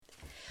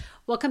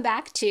Welcome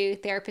back to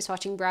Therapist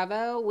Watching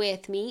Bravo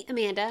with me,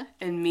 Amanda.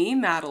 And me,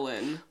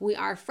 Madeline. We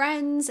are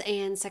friends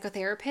and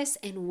psychotherapists,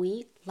 and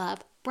we love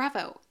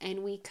Bravo.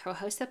 And we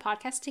co-host the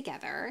podcast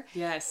together.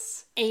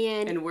 Yes.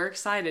 And we're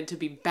excited to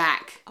be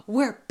back.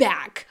 We're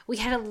back. We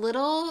had a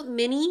little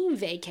mini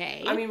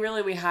vacay. I mean,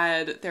 really, we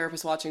had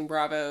Therapist Watching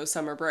Bravo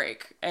summer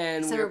break.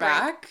 And we're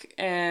back.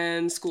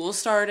 And school's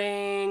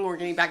starting. We're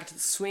getting back into the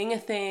swing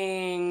of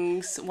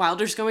things.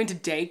 Wilder's going to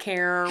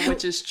daycare,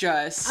 which is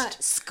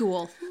just...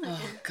 school.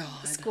 Oh,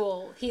 God.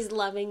 School. He's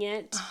loving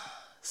it.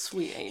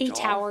 Sweet angel. He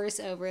towers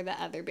over the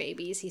other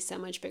babies. He's so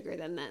much bigger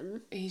than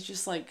them. He's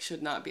just,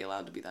 should not be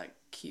allowed to be that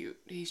cute.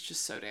 He's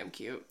just so damn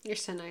cute. You're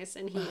so nice,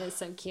 and he is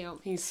so cute.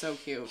 He's so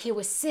cute. He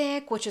was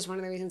sick, which is one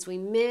of the reasons we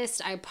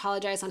missed. I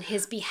apologize on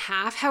his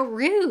behalf. How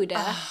rude.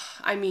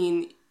 I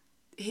mean,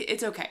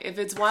 it's okay. If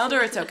it's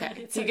Wilder, it's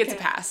okay. He gets a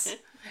pass.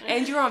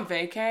 And you're on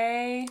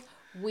vacay.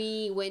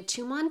 We went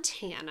to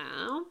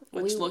Montana.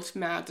 Which looked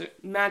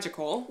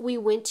magical. We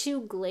went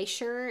to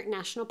Glacier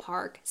National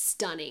Park.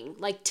 Stunning.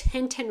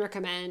 10/10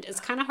 recommend. It's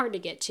kind of hard to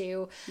get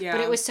to. Yeah.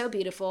 But it was so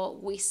beautiful.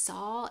 We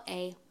saw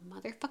a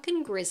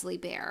motherfucking grizzly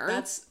bear.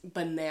 That's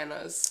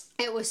bananas.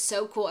 It was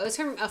so cool. It was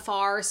from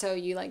afar, so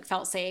you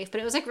felt safe. But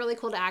it was really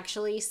cool to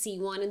actually see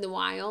one in the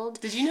wild.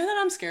 Did you know that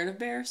I'm scared of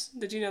bears?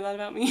 Did you know that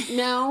about me?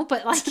 No,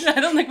 but I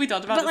don't think we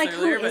talked about this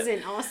earlier. Who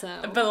isn't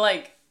also?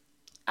 But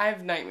I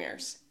have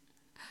nightmares.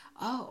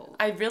 Oh.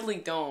 I really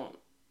don't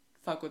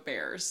fuck with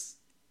bears.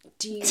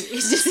 Do you...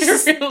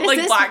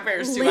 black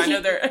bears too. I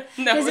know they're...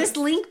 No, does this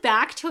link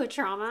back to a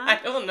trauma? I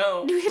don't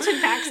know. Do we have to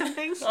unpack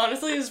something?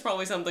 Honestly, it's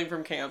probably something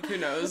from camp. Who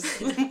knows?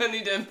 I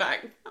need to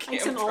unpack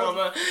camp some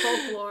trauma. Old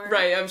folklore.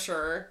 Right, I'm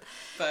sure.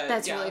 But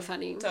that's really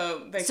funny.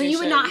 So you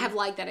would not have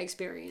liked that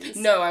experience.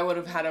 No, I would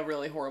have had a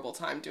really horrible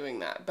time doing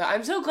that. But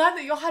I'm so glad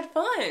that y'all had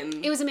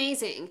fun. It was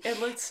amazing. It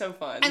looked so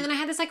fun. And then I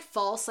had this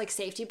false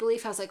safety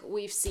belief. I was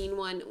we've seen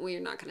one, we're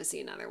not going to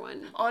see another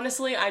one.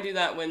 Honestly, I do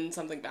that when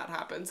something bad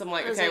happens. I'm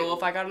okay, well,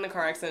 if I got in a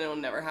car accident, it'll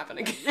never happen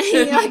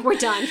again. We're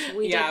done.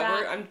 We did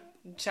that. I'm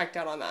checked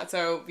out on that.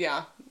 So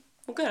yeah,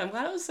 well, good. I'm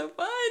glad it was so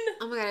fun.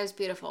 Oh my God, it was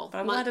beautiful. But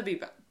I'm glad to be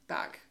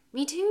back.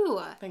 Me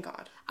too. Thank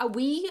God.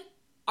 We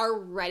are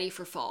ready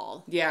for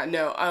fall. Yeah,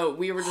 no. Oh,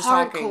 we were just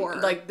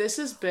Hardcore. talking. This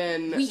has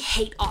been... We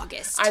hate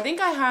August. I think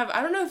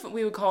I don't know if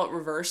we would call it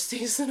reverse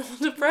seasonal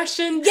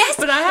depression. Yes,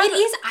 but it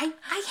is.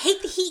 I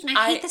hate the heat and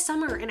I hate the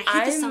summer and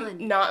I hate the sun.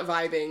 I'm not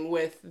vibing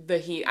with the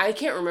heat. I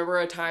can't remember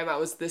a time I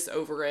was this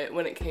over it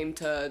when it came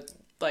to,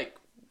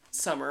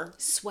 summer.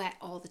 Sweat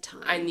all the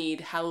time. I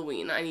need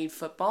Halloween. I need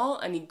football.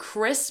 I need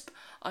crisp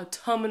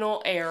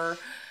autumnal air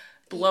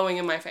blowing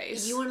in my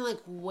face. You want to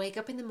wake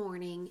up in the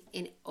morning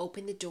and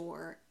open the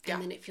door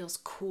and then it feels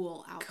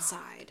cool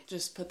outside. God,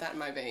 just put that in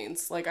my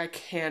veins. I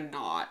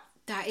cannot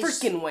that is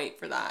freaking wait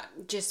for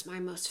that. Just my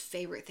most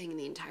favorite thing in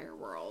the entire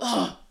world.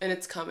 And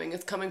it's coming.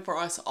 It's coming for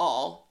us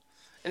all.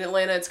 In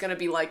Atlanta, it's going to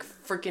be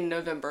freaking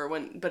November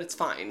but it's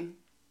fine.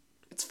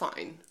 It's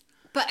fine.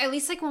 But at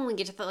least when we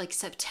get to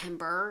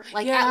September, at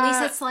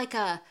least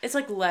it's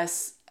it's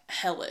less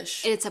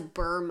hellish. It's a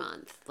burr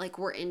month.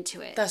 We're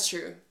into it. That's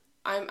true.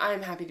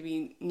 I'm happy to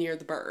be near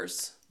the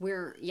burrs.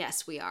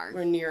 Yes, we are.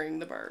 We're nearing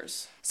the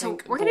burrs. So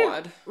Thank we're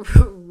God.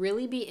 gonna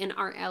really be in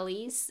our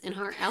Ellies, in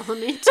our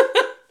element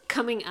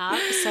coming up.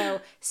 So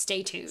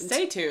stay tuned.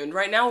 Stay tuned.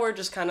 Right now we're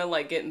just kind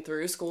of getting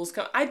through school's.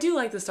 I do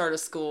like the start of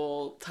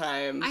school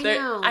time. I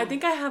know. I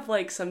think I have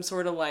some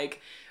sort of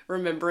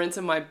remembrance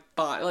in my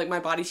body, my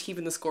body's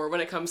keeping the score when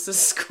it comes to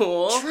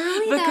school.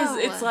 Truly, because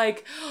though.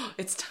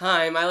 It's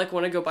time. I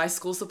want to go buy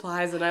school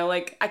supplies, and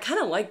I kind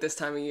of like this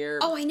time of year.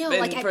 Oh, I know.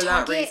 For at that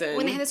Target, reason.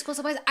 when they had the school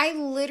supplies, I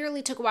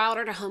literally took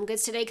Wilder to Home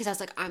Goods today because I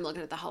was I'm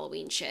looking at the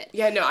Halloween shit.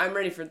 Yeah, no, I'm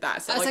ready for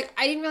that. So I was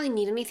I didn't really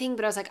need anything,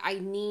 but I was I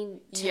need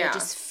to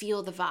just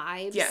feel the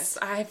vibes. Yes,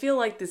 I feel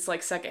this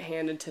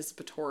secondhand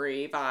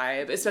anticipatory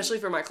vibe, especially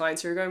for my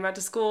clients who are going back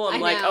to school.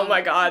 I'm oh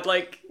my God,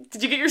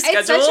 did you get your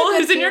schedule?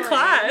 Who's in your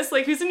class?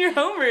 Who's in your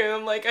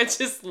homeroom? I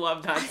just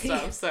love that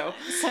stuff. So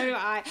do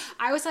I.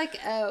 I was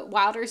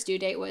Wilder's due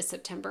date was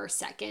September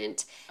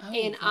 2nd.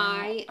 And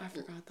I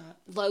forgot that.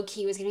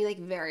 Low-key was going to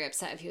be very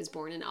upset if he was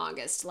born in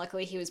August.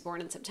 Luckily, he was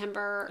born in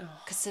September.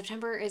 Because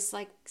September is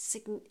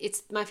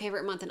it's my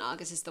favorite month, and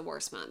August is the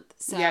worst month.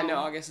 So yeah, no,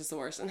 August is the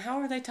worst. And how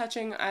are they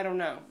touching? I don't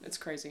know. It's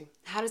crazy.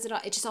 How does it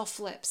just all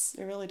flips.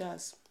 It really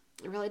does.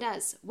 It really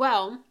does.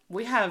 Well,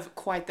 we have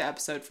quite the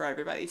episode for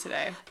everybody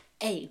today.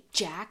 A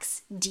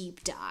Jax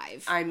Deep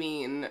Dive. I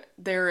mean,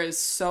 there is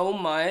so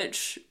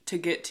much to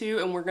get to,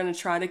 and we're going to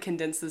try to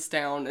condense this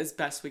down as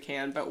best we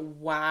can, but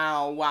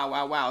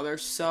wow,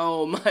 there's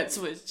so much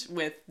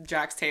with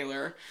Jax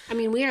Taylor. I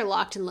mean, we are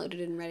locked and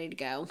loaded and ready to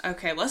go.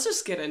 Okay, let's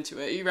just get into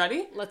it. You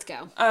ready? Let's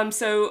go.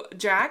 So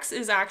Jax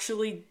is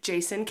actually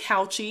Jason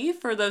Couchy,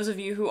 for those of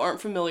you who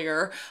aren't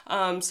familiar.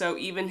 So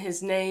even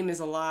his name is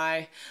a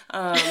lie.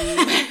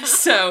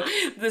 So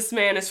this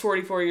man is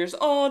 44 years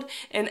old,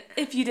 and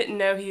if you didn't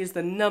know, he is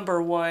the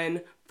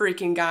 #1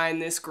 freaking guy in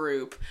this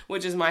group,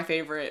 which is my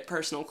favorite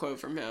personal quote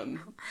from him.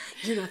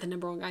 You're not the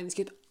number one guy in this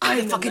group.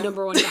 I'm the fucking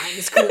number one guy in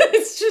this group.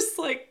 It's just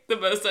like the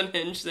most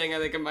unhinged thing I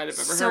think I might have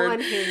ever heard. So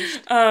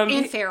unhinged.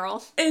 And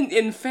feral.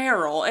 And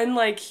feral. And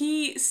like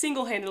he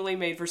single-handedly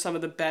made for some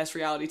of the best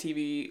reality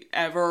TV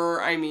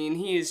ever. I mean,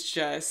 he is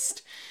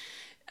just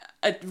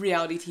a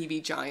reality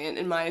TV giant,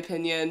 in my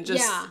opinion.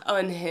 Just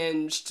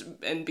unhinged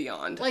and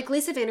beyond. Like,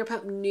 Lisa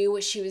Vanderpump knew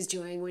what she was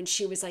doing when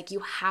she was like, you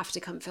have to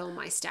come film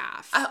my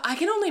staff. I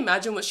can only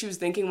imagine what she was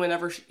thinking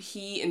whenever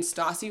he and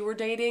Stassi were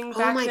dating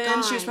back then.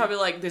 God. She was probably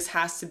like, this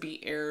has to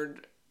be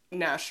aired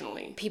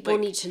nationally. People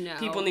need to know.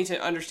 People need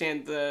to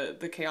understand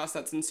the chaos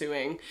that's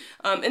ensuing.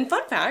 And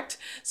fun fact,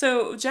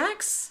 so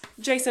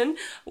Jason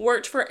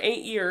worked for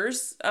 8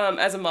 years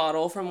as a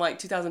model from like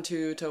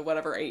 2002 to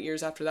whatever 8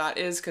 years after that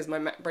is, because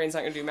my brain's not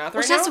going to do math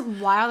right now. Which that's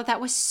wild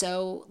that was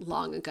so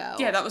long ago.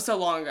 Yeah, that was so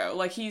long ago.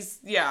 Like he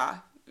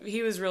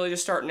was really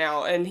just starting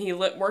out, and he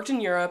worked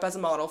in Europe as a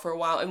model for a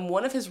while, and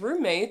one of his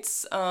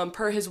roommates,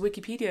 per his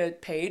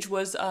Wikipedia page,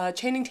 was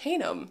Channing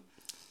Tatum.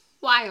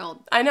 Wild.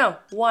 I know,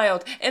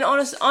 wild. And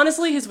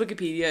honestly, his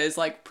Wikipedia is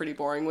like pretty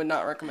boring. Would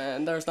not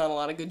recommend. There's not a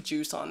lot of good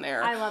juice on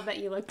there. I love that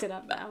you looked it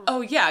up though.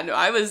 Oh yeah, no,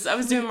 I was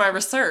doing my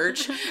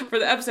research for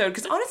the episode,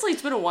 because honestly,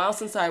 it's been a while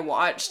since I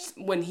watched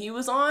when he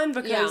was on,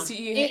 because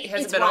he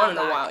hasn't been on in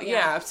a while.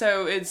 Yeah,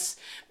 so it's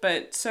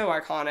so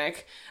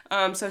iconic.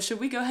 So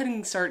should we go ahead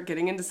and start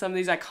getting into some of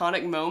these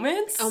iconic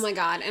moments? Oh my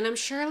god, and I'm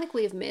sure like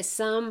we've missed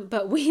some,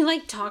 but we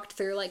like talked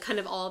through like kind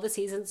of all the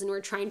seasons, and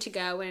we're trying to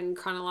go in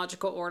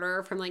chronological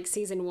order from like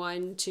season 1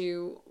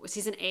 to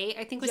season 8,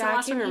 I think was the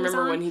last one. I can't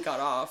remember when he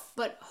got off.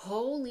 But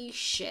holy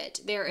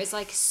shit, there is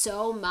like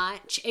so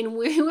much, and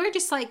we're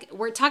just like,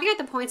 we're talking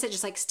about the points that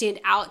just like stand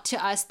out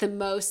to us the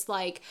most,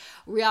 like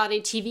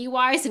reality TV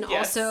wise, and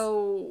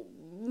also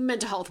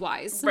mental health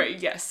wise. Right,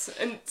 yes.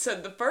 And so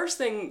the first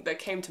thing that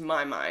came to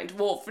my mind,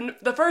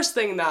 the first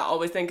thing that I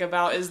always think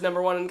about is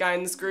number one guy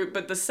in this group,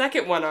 but the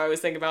second one I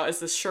always think about is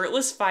the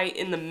shirtless fight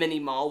in the mini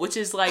mall, which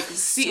is like,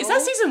 is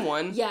that season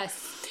 1?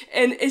 Yes.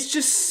 And it's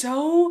just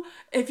so,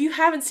 if you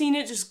haven't seen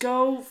it, just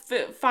go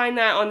find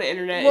that on the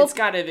internet. It's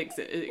got to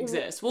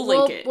exist. We'll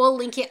link it. We'll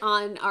link it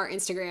on our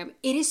Instagram.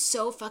 It is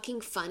so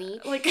fucking funny.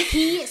 Like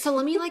so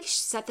let me like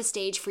set the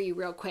stage for you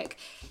real quick.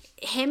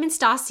 Him and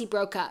Stassi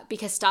broke up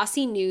because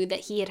Stassi knew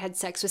that he had had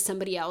sex with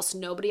somebody else.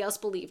 Nobody else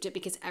believed it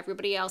because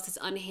everybody else is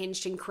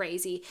unhinged and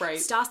crazy. Right.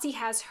 Stassi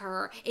has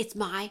her, it's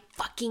my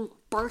fucking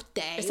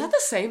birthday. Is that the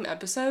same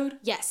episode?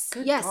 Yes.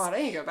 Good God,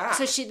 I need to go back.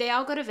 So they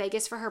all go to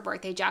Vegas for her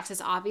birthday. Jax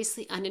is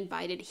obviously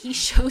uninvited. He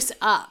shows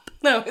up.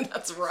 No,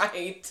 that's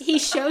right. He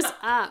shows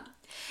up.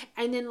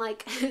 And then,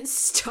 like,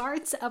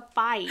 starts a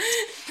fight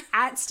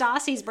at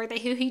Stassi's birthday,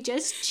 who he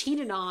just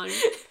cheated on.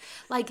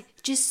 Like,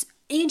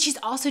 and she's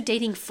also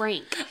dating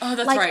Frank. Oh,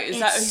 that's right.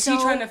 Is he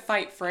trying to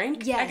fight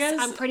Frank? Yes, I guess?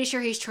 I'm pretty sure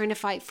he's trying to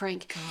fight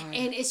Frank. God.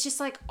 And it's just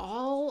like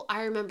all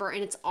I remember,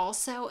 and it's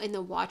also in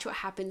the Watch What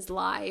Happens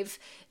Live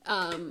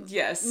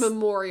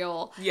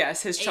memorial.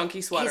 Yes, his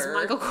chunky sweater. His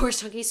Michael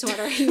Kors chunky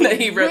sweater.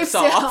 That he rips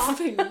off.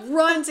 And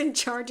runs and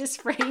charges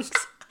Frank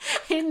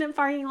in the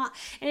parking lot.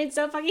 And it's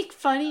so fucking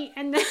funny.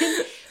 And then,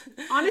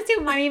 honestly,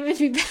 it might even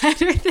be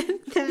better than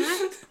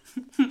that.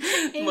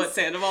 What,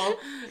 Sandoval?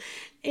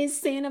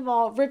 Is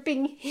Sandoval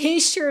ripping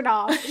his shirt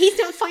off. He's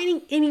not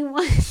fighting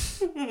anyone.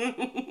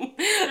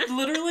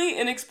 Literally,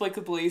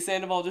 inexplicably,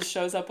 Sandoval just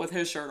shows up with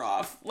his shirt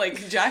off.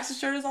 Like, Jax's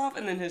shirt is off,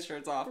 and then his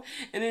shirt's off.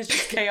 And it's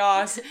just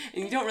chaos,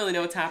 and you don't really know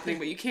what's happening,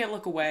 but you can't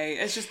look away.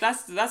 It's just,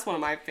 that's one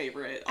of my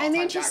favorite all-time And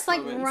they're just, Jax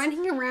like, moments.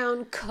 Running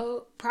around,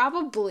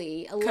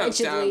 allegedly,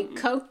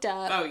 coked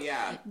up. Oh,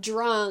 yeah.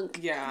 Drunk.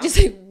 Yeah.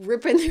 Just, like,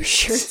 ripping their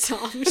shirts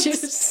off.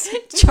 Just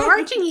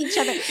charging each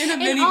other. In a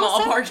mini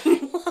mall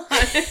parking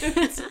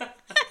lot.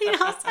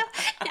 And also,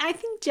 I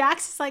think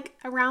Jax is like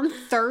around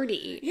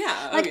 30.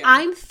 Yeah. Like,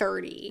 I'm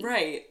 30.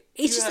 Right.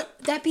 It's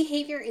that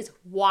behavior is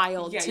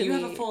wild to me. Yeah,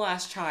 you have a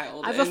full-ass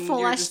child. I have a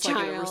full-ass child.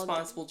 Like a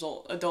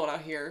responsible adult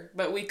out here.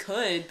 But we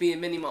could be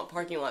in mini mall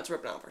parking lots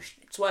ripping off our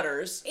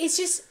sweaters. It's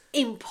just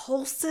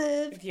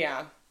impulsive.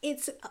 Yeah.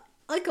 It's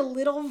like a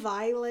little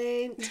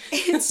violent.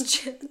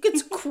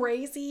 It's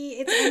crazy.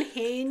 It's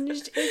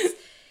unhinged.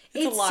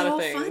 It's a lot so of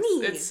things.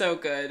 Funny. It's so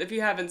good. If you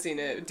haven't seen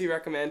it, do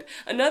recommend.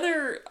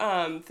 Another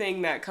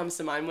thing that comes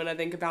to mind when I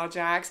think about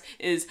Jax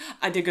is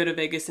I did go to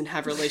Vegas and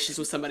have relations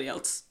with somebody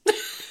else.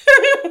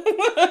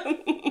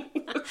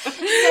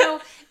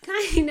 So,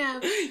 kind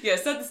of. Yeah,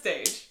 set the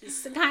stage.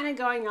 So kind of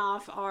going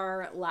off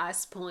our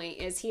last point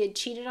is he had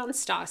cheated on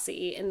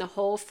Stassi, and the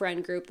whole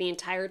friend group the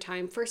entire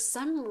time for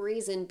some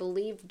reason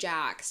believed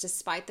Jax,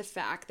 despite the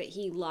fact that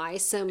he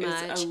lies so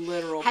much,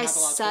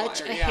 has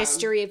such a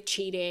history of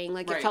cheating.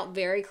 Like, it felt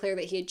very clear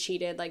that he had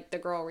cheated. Like, the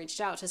girl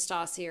reached out to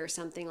Stassi or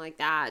something like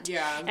that.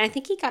 Yeah. And I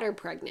think he got her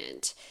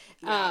pregnant.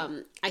 Yeah.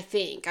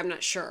 I'm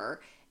not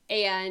sure.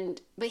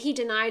 But he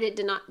denied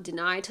it,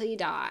 deny till you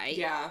die.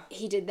 Yeah.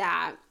 He did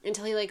that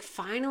until he, like,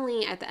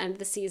 finally, at the end of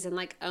the season,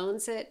 like,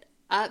 owns it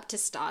up to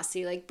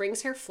Stassi, like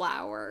brings her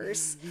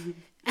flowers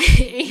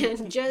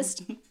and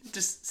just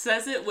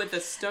says it with a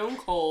stone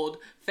cold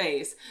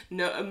face,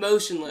 no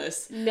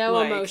emotionless, no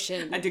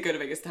emotion. I did go to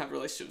Vegas to have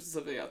relationships with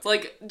somebody else,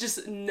 like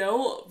just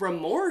no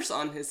remorse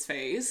on his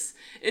face.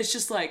 It's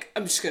just like,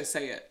 I'm just gonna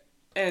say it,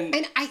 and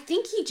I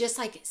think he just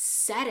like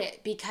said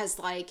it because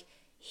like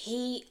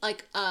he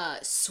like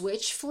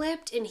switch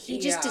flipped and he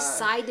just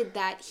decided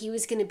that he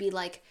was gonna be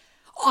like,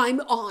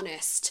 I'm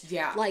honest.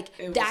 Yeah. Like,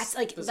 that's,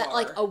 like, bizarre. That,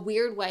 like, a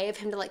weird way of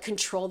him to, like,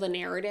 control the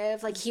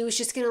narrative. Like, he was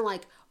just gonna,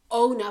 like,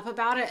 own up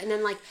about it, and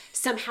then, like,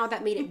 somehow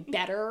that made it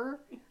better.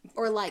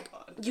 Or, like,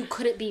 you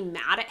couldn't be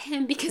mad at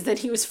him because then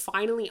he was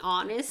finally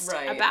honest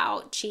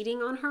about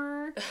cheating on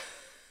her.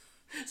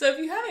 So, if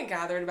you haven't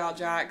gathered about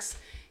Jax,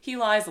 he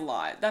lies a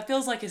lot. That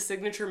feels like his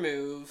signature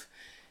move.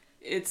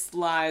 It's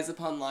lies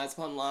upon lies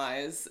upon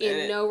lies.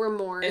 In no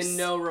remorse. In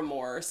no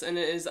remorse. And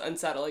it is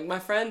unsettling. My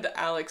friend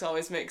Alex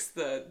always makes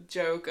the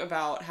joke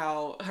about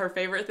how her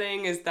favorite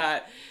thing is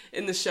that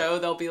in the show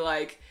they'll be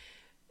like,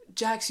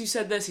 Jax, you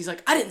said this. He's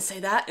like, I didn't say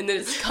that. And then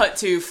it's cut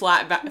to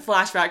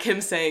flashback him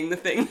saying the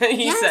thing that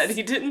he said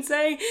he didn't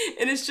say.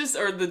 And it's just,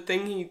 or the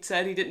thing he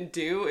said he didn't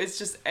do. It's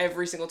just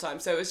every single time.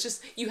 So it's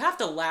just, you have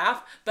to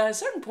laugh. But at a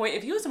certain point,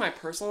 if he was in my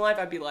personal life,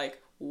 I'd be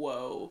like,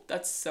 whoa,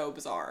 that's so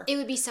bizarre. It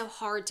would be so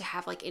hard to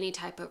have, like, any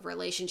type of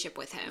relationship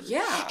with him.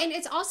 Yeah. And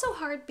it's also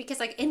hard because,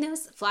 like, in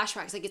those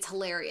flashbacks, like, it's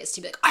hilarious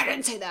to be like, I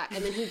didn't say that.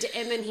 And then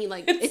he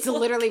like, it's like,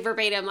 literally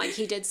verbatim, like,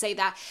 he did say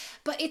that.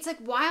 But it's, like,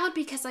 wild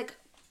because, like,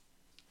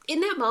 in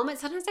that moment,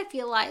 sometimes I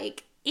feel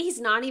like he's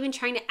not even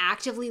trying to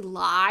actively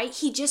lie.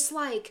 He just,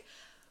 like,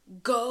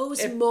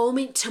 goes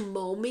moment to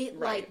moment,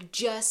 like,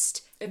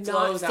 just it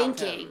not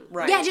thinking.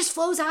 Right. Yeah, it just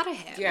flows out of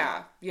him.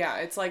 Yeah.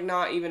 It's like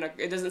not even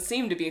it doesn't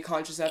seem to be a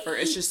conscious effort.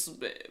 It's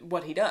just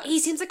what he does. He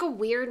seems like a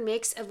weird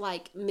mix of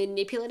like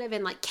manipulative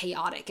and like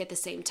chaotic at the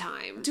same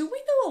time. Do we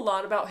know a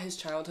lot about his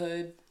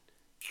childhood?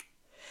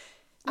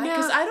 No,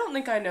 because I don't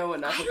think I know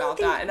enough about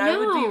that, and I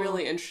would be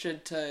really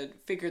interested to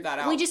figure that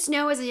out. We just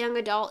know as a young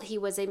adult he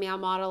was a male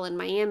model in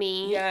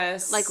Miami.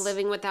 Yes. Like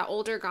living with that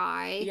older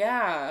guy.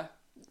 Yeah.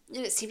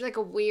 And it seemed like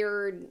a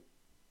weird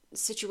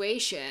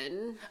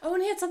situation. Oh,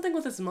 and he had something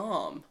with his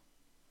mom.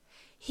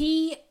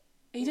 He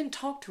didn't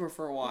talk to her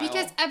for a while.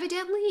 Because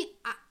evidently,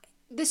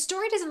 the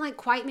story doesn't like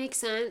quite make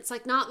sense.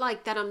 Like, not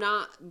like that I'm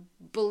not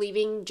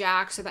believing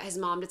Jax or that his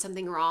mom did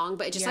something wrong,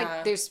 but just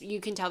like you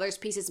can tell there's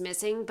pieces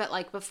missing. But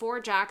like before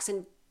Jax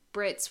and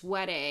Britt's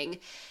wedding,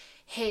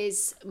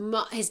 his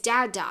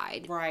dad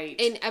died.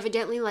 Right. And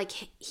evidently, like,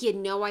 he had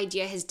no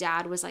idea his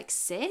dad was like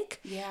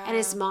sick. Yeah. And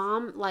his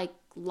mom like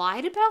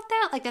lied about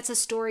that. Like, that's a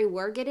story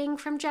we're getting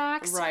from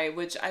Jax. Right,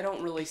 which I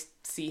don't really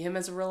see him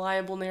as a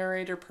reliable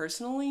narrator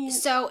personally.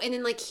 So, and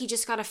then like he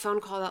just got a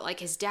phone call that like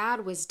his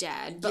dad was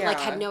dead, but like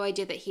had no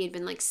idea that he had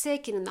been like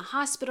sick and in the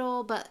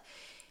hospital, but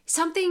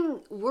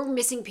we're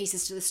missing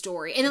pieces to the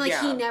story. And then like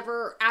he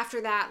never, after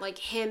that, like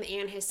him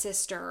and his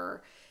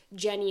sister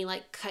Jenny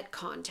like cut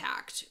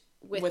contact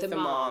with the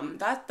mom.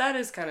 That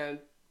is kind of.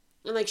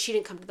 And, like, she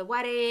didn't come to the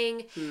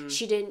wedding.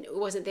 She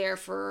wasn't there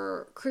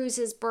for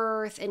Cruz's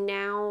birth. And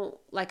now,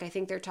 like, I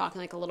think they're talking,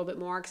 like, a little bit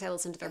more because I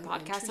listen to their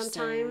podcast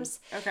sometimes.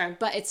 Okay.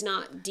 But it's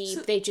not deep.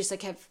 So, they just,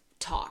 like, have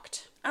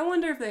talked. I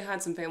wonder if they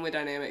had some family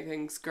dynamic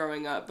things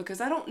growing up,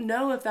 because I don't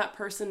know if that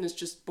person is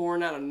just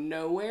born out of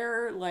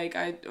nowhere. Like,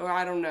 I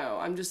don't know.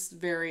 I'm just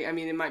very, I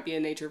mean, it might be a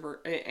nature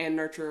and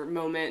nurture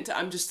moment.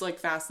 I'm just, like,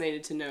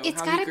 fascinated to know how he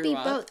grew up. It's gotta be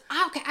both.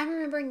 Oh, okay, I'm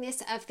remembering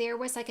this. There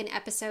was, like, an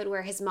episode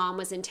where his mom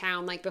was in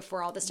town, like,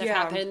 before all this stuff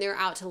happened, and they were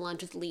out to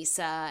lunch with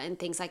Lisa and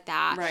things like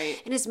that.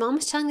 Right. And his mom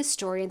was telling the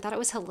story and thought it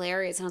was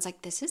hilarious. And I was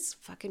like, this is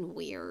fucking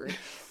weird.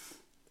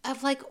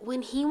 Of, like,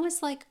 when he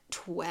was, like,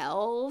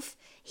 12,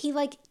 he,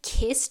 like,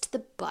 kissed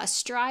the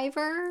bus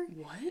driver.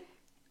 What?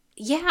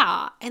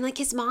 Yeah. And, like,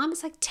 his mom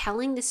is, like,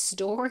 telling this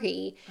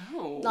story.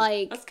 Oh.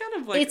 Like, that's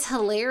kind of, like... It's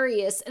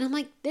hilarious. And I'm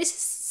like, this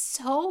is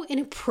so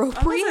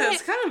inappropriate.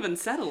 It's kind of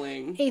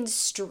unsettling. And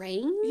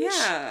strange.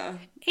 Yeah.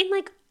 And,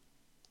 like,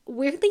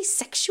 weirdly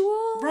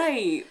sexual.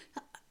 Right.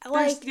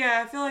 Like...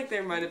 I feel like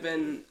there might have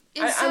been...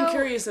 I'm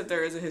curious if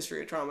there is a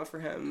history of trauma for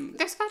him.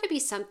 There's got to be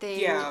something.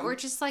 Yeah. Or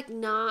just, like,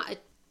 not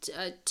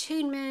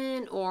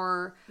attunement,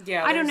 or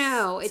I don't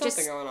know. It's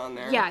something going on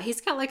there. Yeah, he's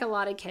got like a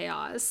lot of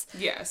chaos.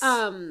 Yes.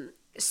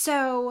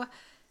 So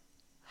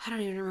I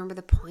don't even remember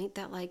the point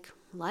that like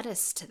led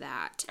us to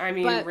that. I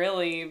mean,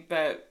 really,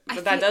 but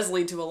that does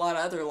lead to a lot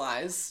of other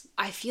lies.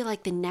 I feel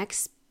like the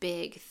next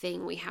big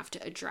thing we have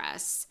to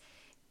address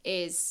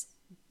is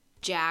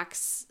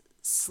Jax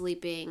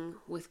sleeping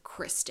with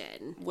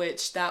Kristen,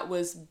 which that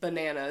was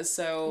bananas.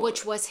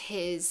 Which was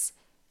his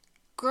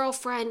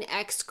girlfriend,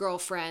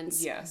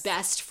 ex-girlfriend's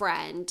best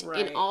friend,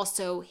 and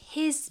also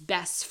his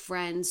best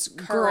friend's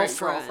current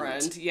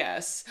girlfriend.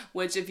 Yes,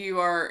 which if you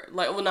are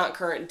like, well, not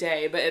current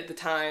day, but at the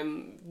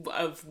time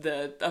of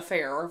the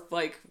affair,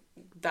 like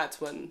that's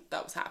when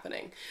that was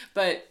happening.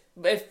 But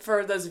if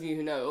for those of you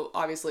who know,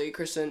 obviously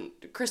Kristen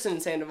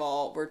and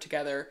Sandoval were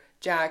together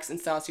Jax and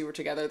Stassi were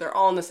together. They're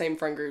all in the same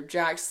friend group.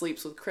 Jax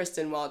sleeps with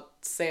Kristen while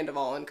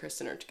Sandoval and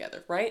Kristen are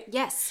together, right?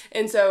 Yes.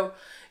 And so,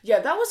 yeah,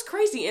 that was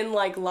crazy, and,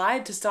 like,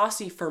 lied to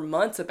Stassi for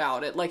months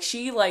about it. Like,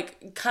 she,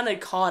 like, kind of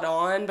caught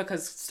on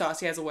because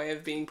Stassi has a way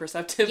of being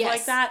perceptive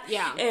like that.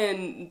 Yeah.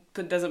 And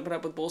doesn't put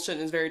up with bullshit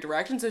and is very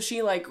direct. And so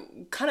she, like,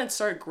 kind of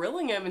started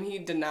grilling him, and he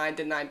denied.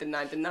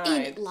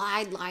 And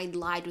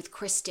lied with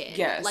Kristen.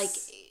 Yes. Like,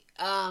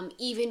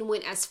 even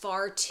went as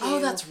far to... Oh,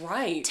 that's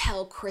right.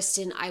 Tell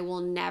Kristen, I will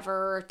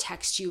never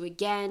text you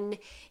again.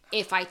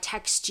 If I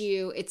text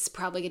you, it's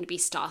probably going to be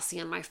Stassi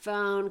on my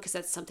phone because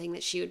that's something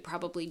that she would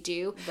probably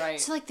do.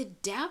 Right. So, like, the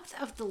depth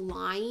of the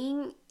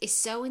lying is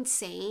so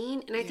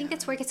insane. And I think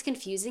that's where it gets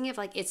confusing if,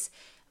 like, it's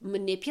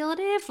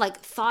manipulative, like,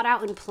 thought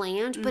out and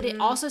planned, but it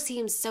also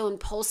seems so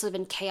impulsive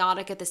and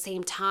chaotic at the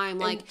same time.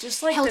 Like, and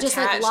just, like, he'll just,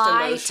 like,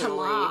 lie emotionally.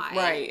 to lie.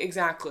 Right,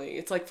 exactly.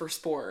 It's, like, for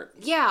sport.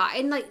 Yeah,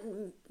 and, like,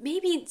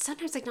 maybe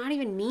sometimes, like, not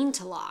even mean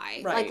to lie.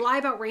 Right. Like, lie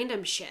about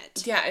random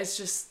shit. Yeah, it's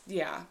just,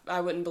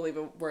 I wouldn't believe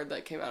a word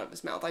that came out of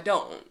his mouth. I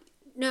don't.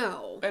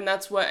 No. And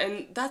that's why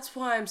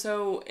I'm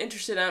so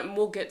interested in, and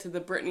we'll get to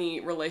the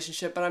Britney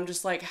relationship, but I'm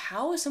just like,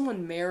 how is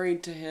someone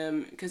married to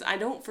him? Because I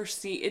don't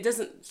foresee, it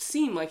doesn't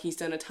seem like he's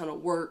done a ton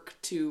of work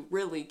to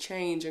really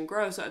change and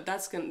grow, so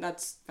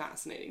that's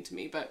fascinating to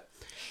me, but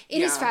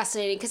It is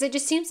fascinating, because it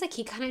just seems like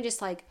he kind of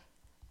just, like,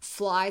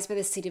 flies by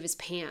the seat of his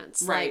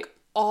pants. Right. Like,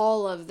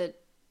 all of the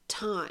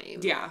time.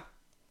 Yeah.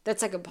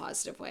 That's, like, a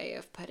positive way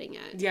of putting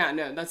it. Yeah,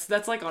 no,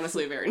 that's like,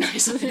 honestly, a very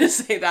nice way to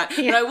say that.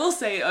 Yeah. But I will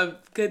say a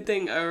good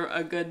thing, or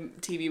a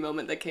good TV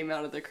moment that came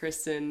out of the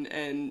Kristen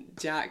and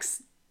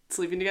Jax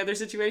sleeping together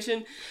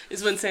situation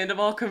is when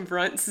Sandoval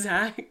confronts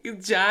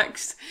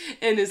Jax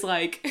and is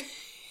like...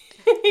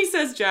 He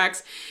says,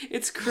 Jax,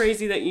 it's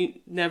crazy that you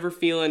never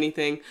feel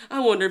anything. I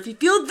wonder if you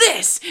feel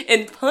this!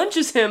 And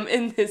punches him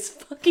in his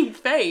fucking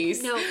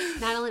face. No,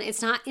 Madeline,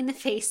 it's not in the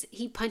face.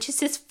 He punches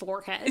his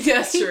forehead.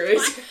 Yeah, that's true.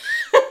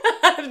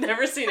 I've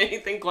never seen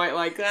anything quite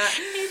like that.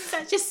 It's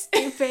such a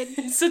stupid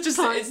It's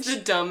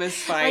the dumbest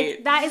fight.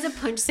 Like, that is a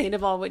punch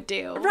Sandoval would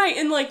do. Right,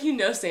 and, like,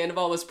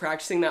 Sandoval was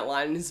practicing that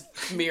line in his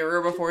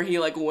mirror before he,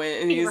 like,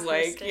 went, and he's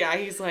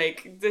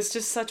like, this is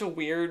just such a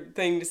weird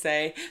thing to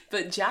say.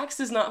 But Jax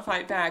does not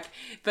fight back.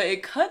 But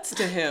it cuts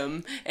to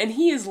him, and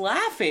he is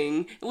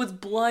laughing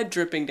with blood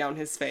dripping down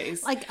his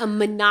face. Like a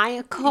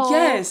maniacal...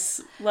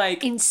 Yes.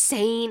 Like...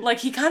 insane...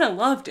 Like, he kind of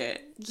loved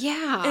it.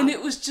 Yeah. And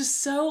it was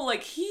just so,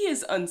 like,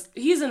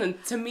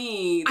 to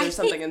me, there's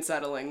something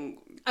unsettling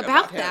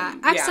about that.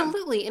 him.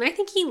 Absolutely. Yeah. And I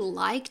think he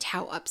liked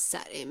how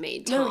upset it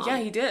made Tom. No, yeah,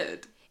 he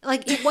did.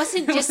 Like, it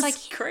wasn't just like...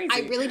 crazy.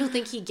 I really don't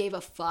think he gave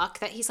a fuck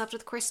that he slept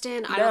with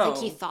Kristen. I don't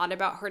think he thought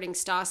about hurting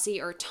Stassi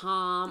or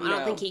Tom. I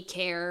don't think he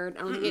cared.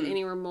 I don't think he had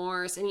any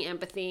remorse, any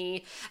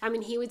empathy. I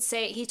mean,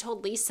 he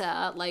told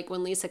Lisa, like,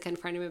 when Lisa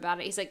confronted him about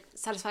it, he's like,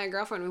 satisfy your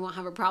girlfriend, we won't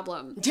have a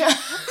problem. Yeah,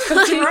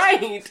 that's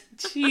right.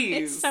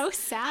 Jeez. It's so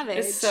savage.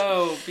 It's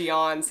so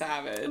beyond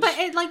savage. But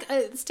it, like,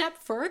 a step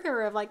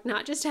further of, like,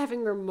 not just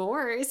having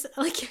remorse.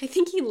 Like, I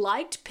think he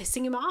liked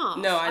pissing him off.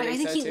 No, I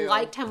think so, he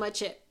liked how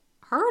much it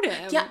hurt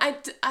him. Yeah,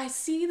 I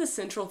see the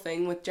central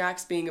thing with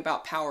Jax being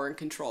about power and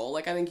control.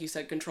 Like, I think you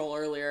said control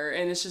earlier.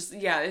 And it's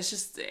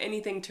just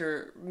anything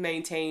to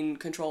maintain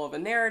control of a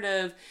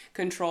narrative,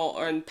 control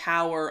and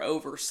power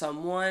over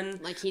someone.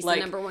 Like, he's the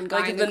number one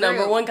guy in the group. Like, the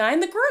number one guy in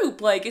the group.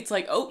 Like, it's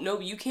like, oh, no,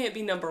 you can't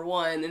be number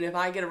one. And if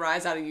I get a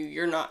rise out of you,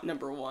 you're not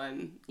number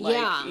one.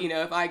 Like,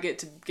 if I get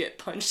to get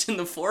punched in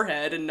the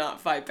forehead and not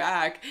fight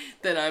back,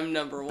 then I'm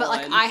number one. But,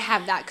 like, I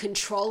have that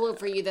control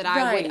over you that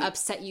I would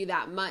upset you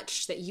that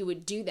much that you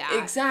would do that.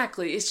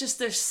 Exactly. It's just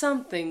there's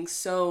something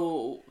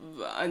so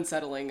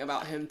unsettling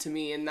about him to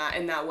me in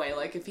that way.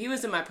 Like, if he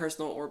was in my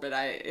personal orbit,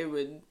 it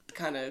would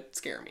kind of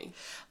scare me.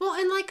 Well,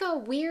 in, like, a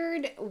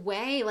weird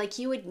way, like,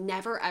 you would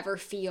never ever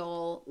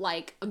feel,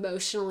 like,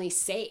 emotionally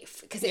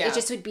safe because it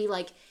just would be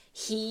like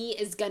he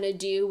is gonna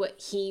do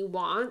what he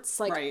wants,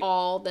 like,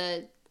 all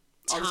the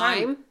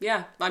time.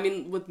 Yeah. I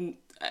mean,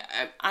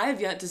 I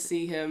have yet to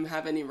see him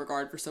have any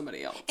regard for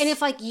somebody else. And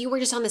if, like, you were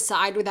just on the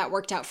side where that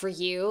worked out for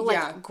you,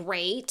 like,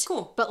 great.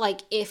 Cool. But,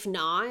 like, if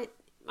not,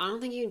 I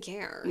don't think you'd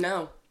care.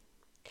 No.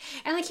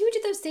 And, like, he would do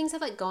those things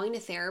of, like, going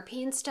to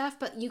therapy and stuff,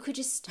 but you could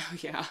just... Oh,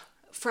 yeah.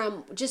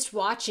 From just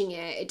watching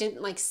it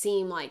didn't, like,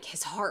 seem like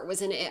his heart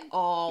was in it at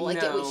all.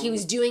 Like, he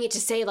was doing it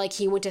to say, like,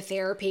 he went to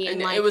therapy and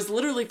like... it was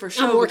literally for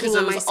show because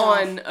it was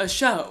on a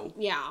show.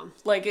 Yeah.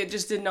 Like, it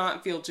just did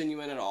not feel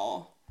genuine at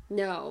all.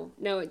 No,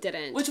 it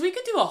didn't. Which we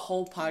could do a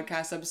whole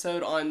podcast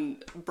episode on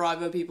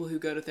Bravo people who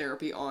go to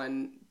therapy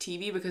on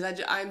TV because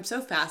I'm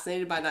so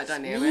fascinated by that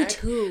dynamic. Me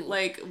too.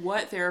 Like,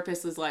 what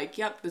therapist is like,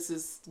 yep, this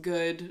is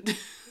good.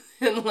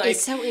 And, like,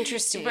 it's so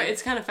interesting. But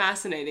it's kind of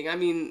fascinating. I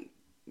mean,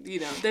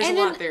 there's a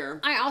lot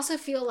there. I also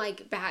feel,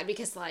 like, bad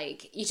because,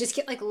 like, you just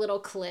get, like, little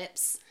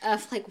clips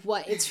of, like,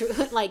 what it's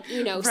like,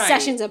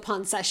 sessions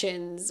upon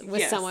sessions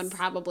with someone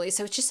probably.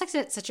 So it's just,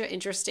 like, such an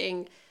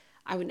interesting...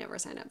 I would never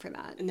sign up for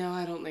that. No,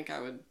 I don't think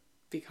I would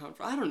be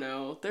comfortable. I don't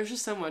know. There's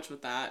just so much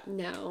with that.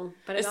 No,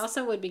 but it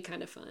also would be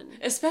kind of fun.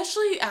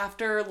 Especially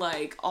after,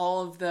 like,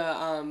 all of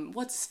the,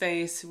 what's his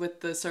face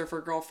with the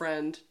surfer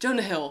girlfriend?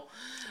 Jonah Hill.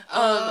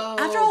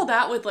 After all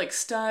that with, like,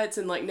 Stutz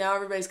and, like, now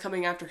everybody's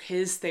coming after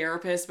his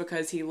therapist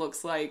because he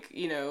looks like,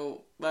 you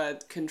know,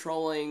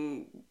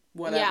 controlling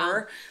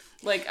whatever. Yeah.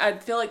 Like, I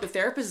feel like the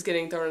therapist is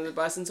getting thrown under the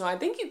bus, and so I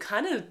think you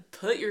kind of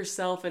put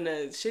yourself in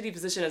a shitty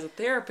position as a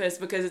therapist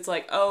because it's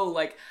like, oh,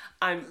 like,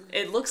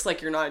 it looks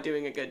like you're not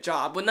doing a good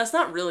job, when that's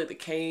not really the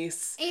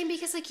case. And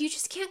because, like, you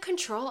just can't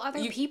control other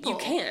people. You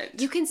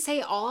can't. You can say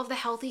all of the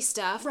healthy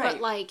stuff, right.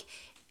 But, like,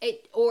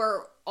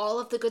 or all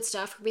of the good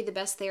stuff could be the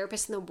best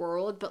therapist in the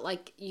world, but,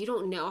 like, you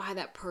don't know how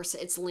that person,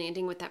 it's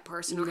landing with that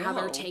person, or how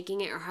they're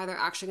taking it, or how they're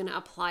actually going to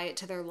apply it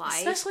to their life.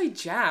 Especially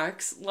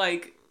Jax,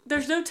 like...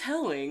 There's no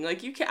telling.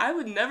 Like, I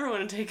would never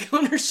want to take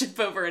ownership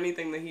over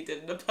anything that he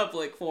did in a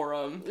public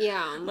forum.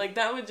 Yeah. Like,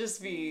 that would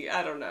just be,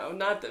 I don't know.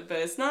 But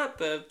it's not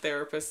the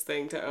therapist's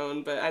thing to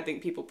own, but I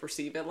think people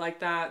perceive it like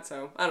that.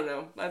 So, I don't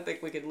know. I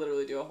think we could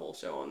literally do a whole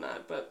show on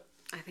that, but...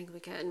 I think we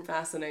could.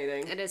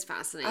 Fascinating. It is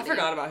fascinating. I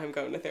forgot about him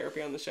going to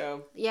therapy on the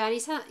show. Yeah, and he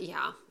said,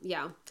 yeah.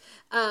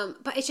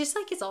 But it's just,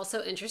 like, it's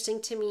also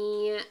interesting to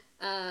me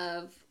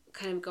of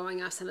kind of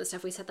going off some of the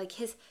stuff we said, like,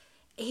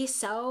 he's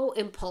so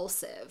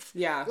impulsive.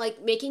 Yeah.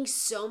 Like, making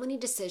so many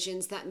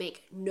decisions that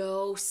make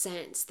no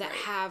sense, that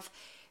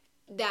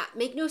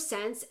make no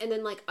sense, and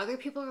then, like, other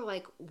people are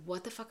like,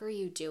 what the fuck are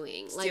you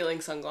doing? Stealing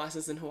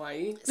sunglasses in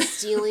Hawaii.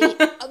 Stealing.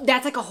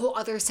 That's, like, a whole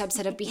other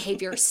subset of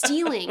behavior.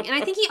 Stealing. And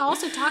I think he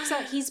also talks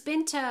about he's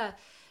been to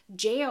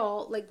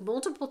jail, like,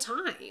 multiple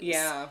times.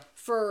 Yeah.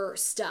 For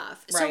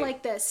stuff. Right. So,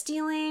 like, the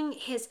stealing,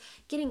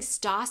 getting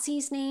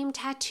Stassi's name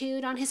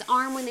tattooed on his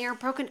arm when they were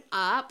broken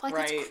up. Like,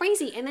 that's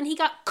crazy. And then he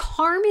got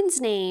Carmen's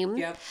name.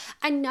 Yep.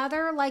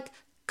 Another, like,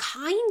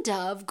 kind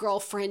of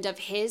girlfriend of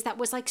his that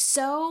was, like,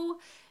 so...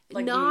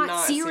 Like,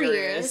 not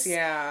serious.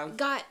 Yeah.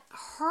 Got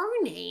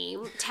her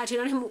name tattooed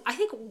on him, I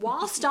think,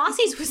 while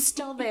Stassi's was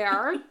still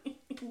there.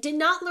 Did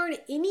not learn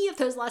any of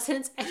those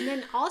lessons. And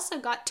then also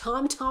got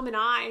Tom, and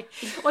I,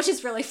 which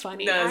is really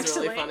funny, That is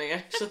really funny,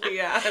 actually.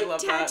 Yeah, I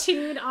love that.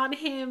 Tattooed on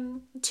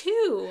him,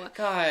 too.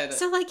 God.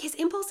 So, like, his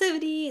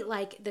impulsivity,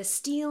 like, the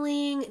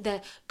stealing,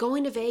 the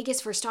going to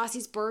Vegas for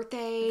Stassi's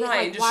birthday.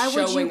 Right, like, just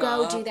why would you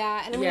go up. do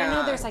that? And I mean, I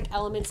know there's, like,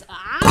 elements...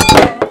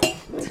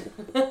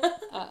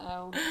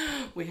 Uh-oh.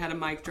 We had a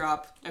mic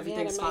drop.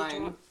 Everything's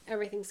fine.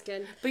 Everything's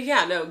good. But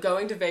yeah, no,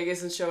 going to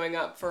Vegas and showing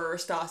up for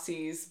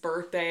Stassi's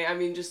birthday, I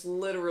mean, just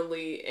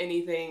literally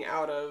anything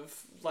out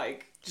of,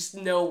 like, just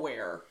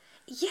nowhere.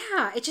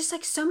 Yeah, it's just,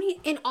 like, so many...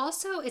 And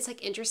also, it's,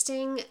 like,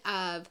 interesting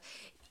of...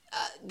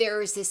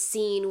 there's this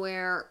scene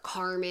where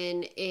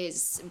Carmen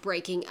is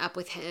breaking up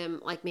with him,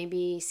 like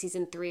maybe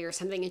season 3 or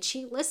something, and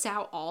she lists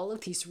out all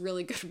of these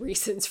really good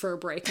reasons for a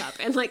breakup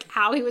and, like,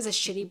 how he was a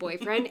shitty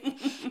boyfriend.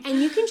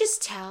 And you can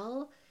just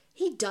tell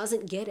he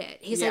doesn't get it.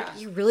 He's like,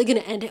 you're really gonna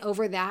end it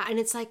over that? And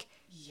it's like,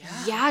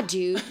 yeah,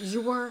 dude,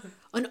 you were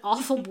an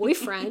awful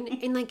boyfriend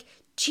and, like,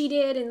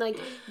 cheated and, like,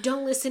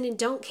 don't listen and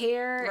don't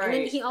care. Right. And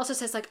then he also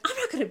says, like, I'm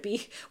not gonna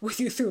be with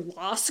you through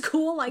law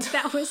school. Like,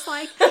 that was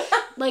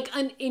like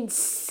an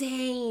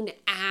insane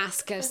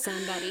ask of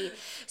somebody.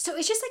 So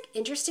it's just, like,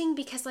 interesting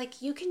because,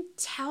 like, you can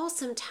tell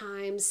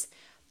sometimes,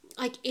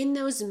 like, in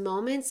those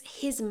moments,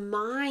 his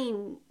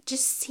mind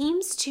just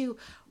seems to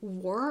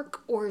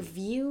work or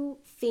view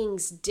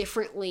things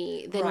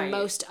differently than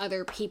most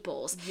other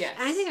people's. Yes.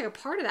 And I think, like, a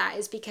part of that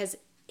is because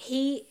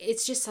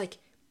it's just, like,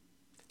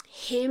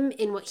 him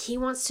and what he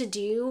wants to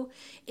do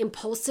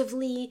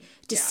impulsively,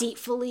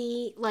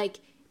 deceitfully, like,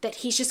 that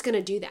he's just going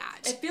to do that.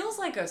 It feels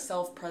like a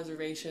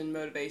self-preservation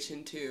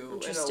motivation,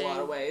 too, in a lot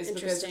of ways.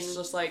 Because it's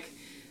just, like,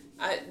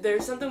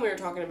 there's something we were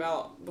talking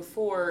about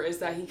before, is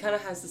that he kind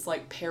of has this,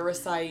 like,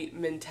 parasite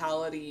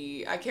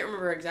mentality. I can't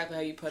remember exactly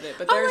how you put it,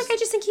 but there's... like, I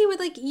just think he would,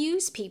 like,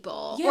 use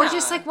people. Yeah. Or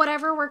just, like,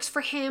 whatever works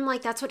for him,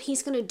 like, that's what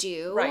he's going to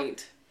do.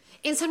 Right.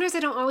 And sometimes I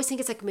don't always think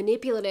it's, like,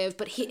 manipulative,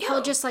 but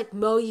he'll just, like,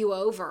 mow you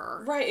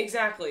over. Right,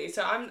 exactly.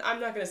 So I'm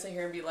not going to sit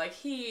here and be like,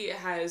 he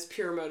has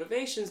pure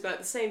motivations, but at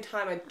the same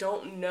time, I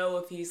don't know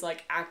if he's,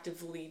 like,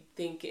 actively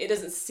thinking. It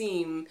doesn't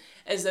seem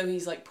as though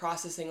he's, like,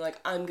 processing, like,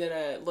 I'm going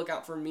to look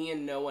out for me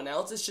and no one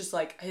else. It's just,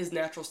 like, his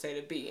natural state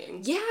of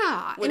being.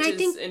 Yeah. Which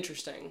is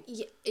interesting.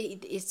 Yeah,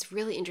 it's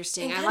really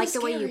interesting. I like the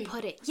way you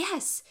put it.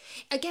 Yes.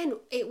 Again,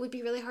 it would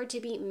be really hard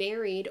to be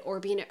married or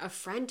being a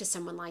friend to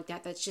someone like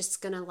that that's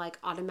just going to, like,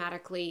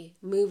 automatically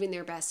move in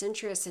their best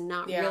interests and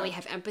not really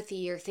have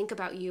empathy or think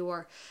about you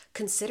or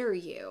consider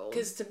you.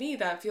 Because to me,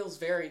 that feels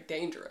very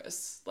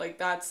dangerous. Like,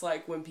 that's,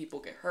 like, when people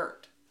get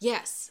hurt.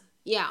 Yes.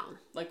 Yeah.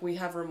 Like, we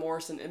have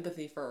remorse and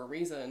empathy for a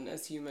reason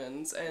as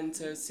humans, and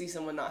to see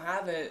someone not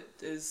have it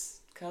is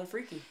kind of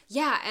freaky.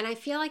 Yeah, and I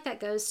feel like that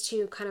goes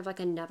to kind of,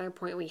 like, another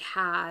point we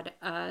had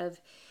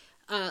of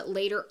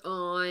later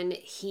on,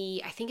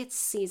 I think it's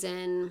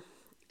season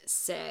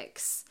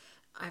 6...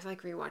 I've,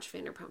 like, rewatched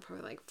Vanderpump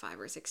probably, like, 5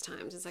 or 6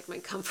 times. It's, like, my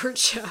comfort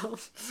show.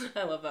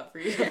 I love that for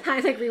you. I,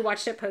 like,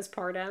 rewatched it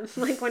postpartum,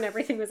 like, when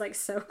everything was, like,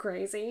 so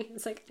crazy.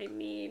 It's like, I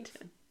need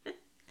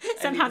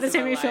Somehow this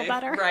made me feel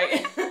better.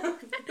 Right.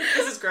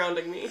 This is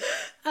grounding me.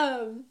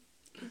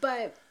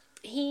 But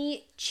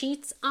he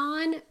cheats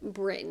on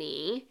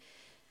Brittany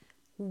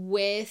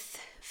with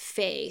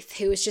Faith,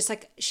 who was just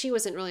like, she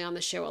wasn't really on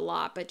the show a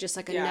lot, but just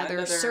like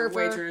another server.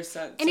 Waitress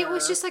and it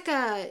was just like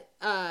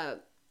a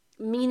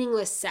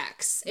meaningless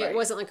sex. It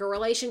wasn't like a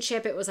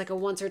relationship. It was like a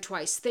once or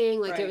twice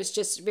thing. Like it was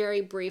just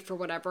very brief or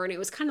whatever. And it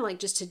was kind of like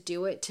just to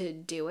do it.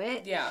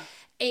 Yeah.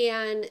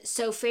 And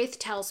so Faith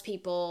tells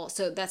people,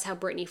 so that's how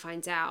Brittany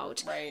finds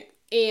out. Right.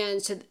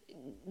 And so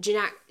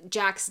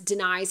Jax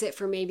denies it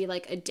for maybe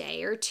like a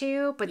day or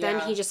two, but then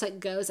he just like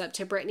goes up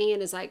to Brittany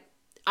and is like,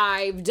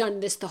 I've done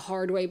this the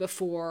hard way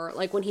before.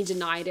 Like when he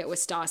denied it with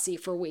Stassi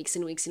for weeks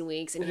and weeks and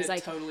weeks. And he's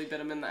like, totally bit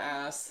him in the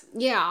ass.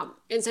 Yeah.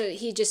 And so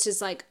he just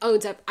is like,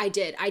 owns up, I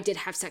did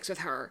have sex with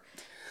her.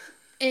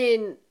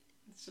 And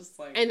it's just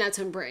like, and that's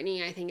when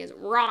Brittany, I think, is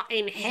raw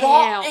in hell.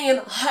 Raw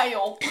in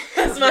hell.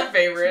 That's my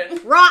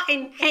favorite. Raw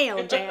in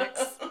hell,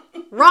 Jax.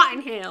 Raw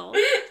in hell.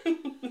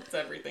 It's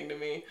everything to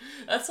me.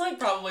 That's like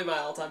probably my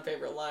all-time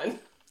favorite line.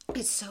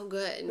 It's so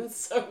good. It's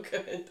so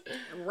good.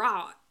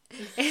 Raw.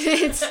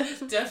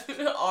 It's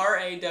definitely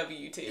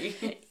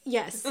RAWT.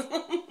 Yes.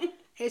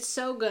 It's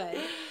so good.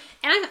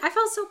 And I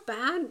felt so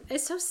bad.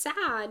 It's so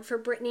sad for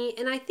Brittany.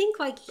 And I think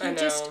like he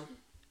just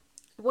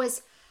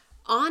was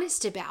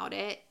honest about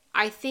it.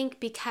 I think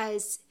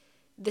because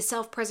the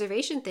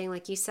self-preservation thing,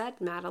 like you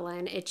said,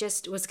 Madeline, it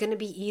just was going to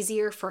be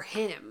easier for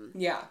him.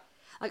 Yeah.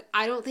 Like,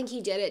 I don't think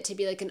he did it to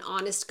be, like, an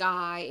honest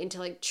guy and to,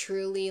 like,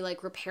 truly,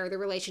 like, repair the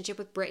relationship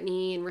with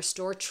Brittany and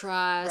restore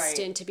trust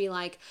and to be,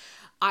 like,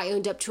 I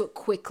owned up to it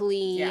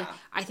quickly. Yeah.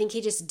 I think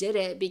he just did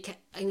it because,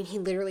 I mean, he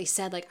literally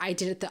said, like, I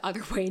did it the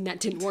other way and that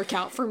didn't work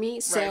out for me.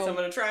 So, so I'm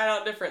going to try it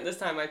out different. This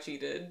time I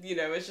cheated. You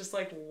know, it's just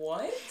like,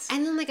 what?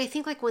 And then, like, I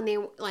think, like, when they,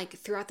 like,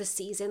 throughout the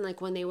season, like,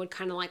 when they would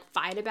kind of, like,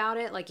 fight about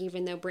it, like,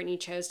 even though Brittany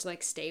chose to,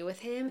 like, stay with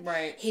him.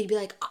 Right. He'd be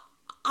like,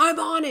 I'm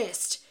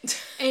honest.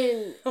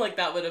 And. Like,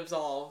 that would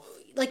absolve.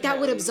 Like, that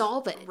would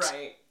absolve it.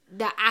 Right.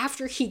 That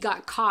after he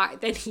got caught,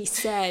 then he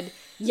said,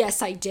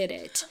 yes, I did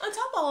it. On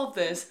top of all of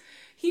this,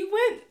 he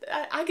went,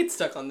 I get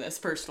stuck on this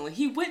personally.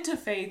 He went to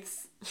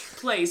Faith's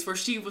place where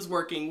she was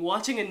working,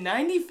 watching a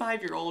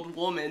 95-year-old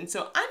woman.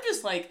 So I'm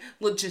just like,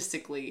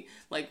 logistically,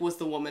 like, was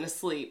the woman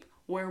asleep?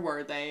 Where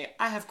were they?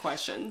 I have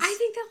questions. I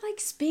think that, like,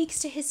 speaks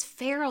to his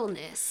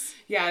feralness.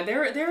 Yeah,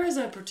 there is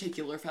a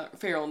particular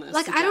feralness.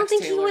 Like, I don't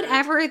think he would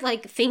ever,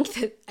 like, think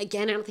that,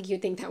 again, I don't think he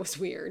would think that was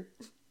weird.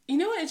 You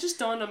know what? It just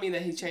dawned on me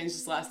that he changed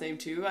his last name,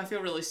 too. I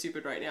feel really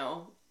stupid right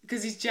now.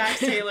 Because he's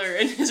Jax Taylor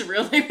and his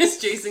real name is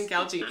Jason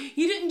Couchy.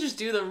 He didn't just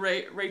do the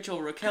Rachel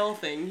Raquel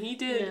thing. He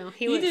did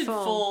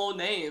full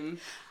name.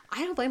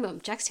 I don't blame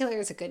him. Jax Taylor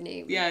is a good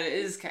name. Yeah, it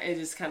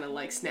is kind of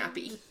like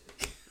snappy.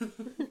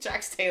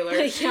 Jax Taylor.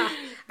 Yeah.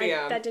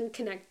 That didn't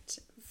connect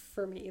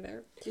for me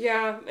either.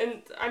 Yeah,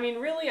 and I mean,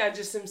 really, I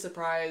just am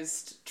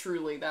surprised,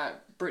 truly,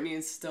 that Brittany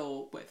is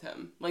still with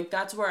him. Like,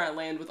 that's where I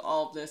land with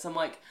all of this. I'm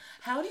like,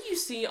 how do you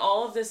see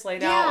all of this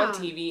laid out on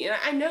TV? And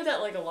I know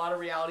that, like, a lot of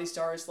reality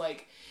stars,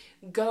 like,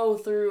 go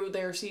through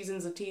their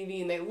seasons of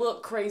TV and they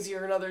look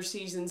crazier in other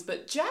seasons,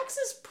 but Jax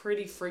is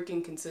pretty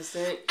freaking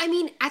consistent. I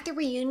mean, at the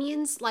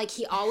reunions, like,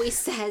 he always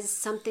says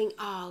something,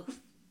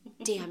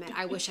 damn it,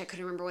 I wish I could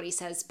remember what he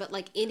says, but,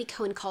 like, Andy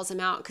Cohen calls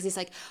him out because he's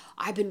like,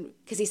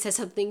 because he says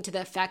something to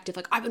the effect of,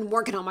 like, I've been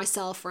working on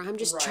myself, or I'm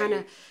just trying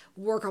to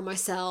work on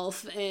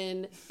myself,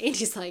 and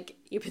Andy's like,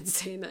 you've been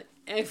saying that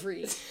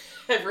every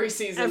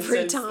season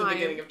since the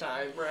beginning of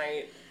time,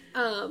 right?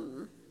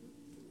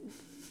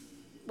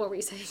 What were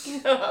you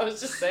saying? No, I was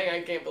just saying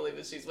I can't believe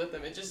that she's with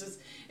him.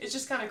 It's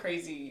just kind of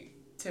crazy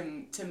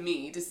to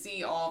me to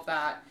see all of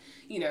that,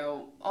 you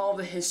know, all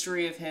the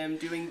history of him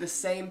doing the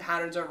same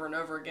patterns over and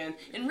over again.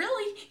 And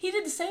really, he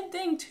did the same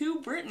thing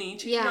to Brittany,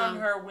 cheating on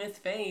her with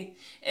Faith.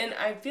 And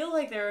I feel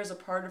like there is a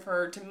part of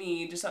her, to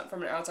me, just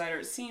from an outsider,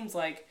 it seems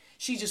like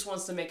she just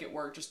wants to make it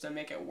work just to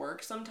make it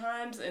work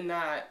sometimes. And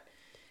that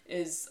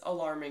is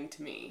alarming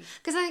to me.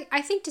 Because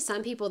I think to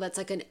some people that's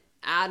like an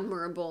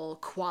admirable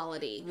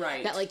quality,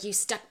 right? That, like, you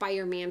stuck by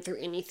your man through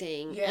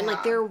anything. Yeah. And,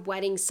 like, their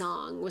wedding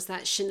song was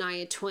that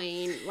Shania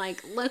Twain,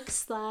 like,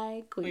 looks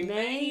like we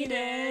made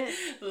it.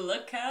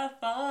 Look how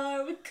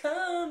far we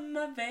come,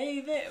 my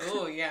baby.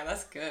 Oh yeah,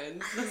 that's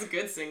good. That's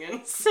good singing.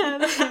 That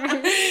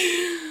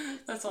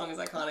song is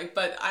iconic.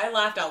 But I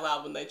laughed out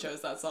loud when they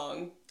chose that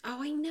song.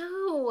 Oh, I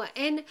know.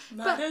 And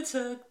might have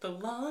took the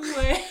long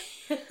way.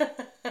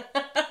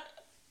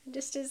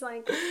 Just is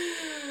like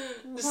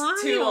just wild.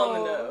 Two on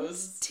the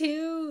nose.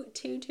 Two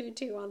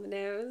on the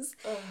nose.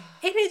 Ugh.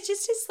 And it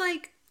just is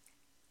like,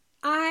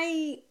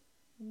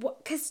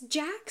 because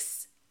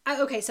Jax,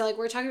 okay, so, like,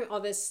 we're talking about all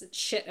this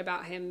shit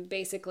about him,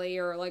 basically,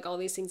 or, like, all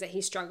these things that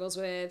he struggles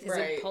with, his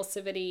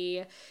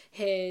impulsivity,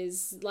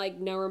 his, like,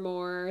 no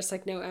remorse,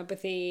 like, no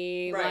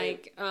empathy,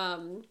 like,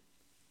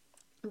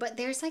 but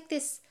there's, like,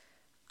 this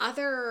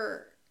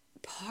other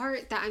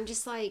part that I'm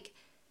just like,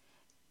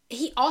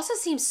 he also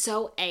seems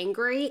so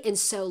angry and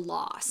so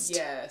lost.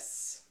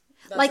 Yes.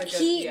 That's like,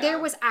 there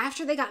was,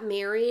 after they got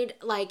married,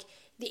 like,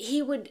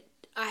 he would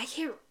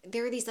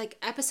there are these, like,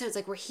 episodes,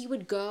 like, where he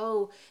would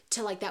go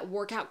to, like, that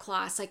workout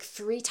class, like,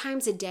 3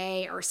 times a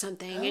day or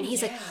something. And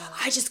he's like,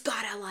 I just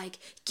gotta, like,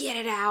 get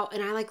it out.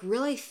 And I, like,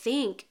 really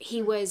think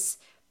he was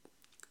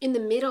in the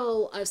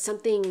middle of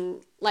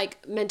something,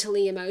 like,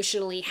 mentally,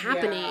 emotionally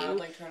happening. Yeah,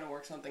 like, trying to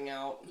work something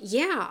out.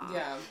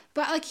 Yeah.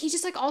 But, like, he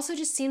just, like, also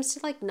just seems to,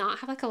 like, not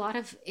have, like, a lot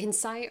of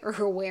insight or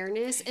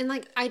awareness. And,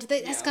 like,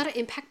 that's got to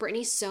impact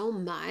Brittany so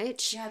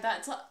much. Yeah,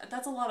 that's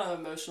a lot of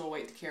emotional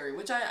weight to carry,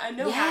 which I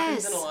know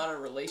happens in a lot of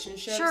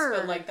relationships. Sure.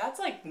 But, like, that's,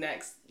 like,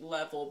 next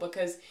level,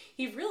 because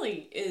he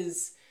really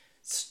is,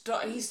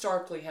 he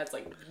starkly has,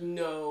 like,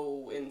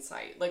 no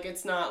insight. Like,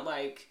 it's not,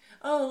 like,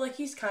 oh, like,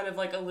 he's kind of,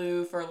 like,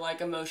 aloof or,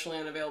 like, emotionally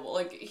unavailable.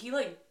 Like, he,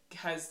 like,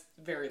 has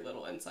very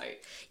little insight.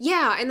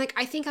 Yeah, and, like,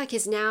 I think, like,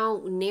 his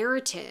now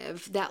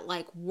narrative that,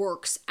 like,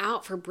 works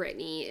out for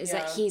Brittany is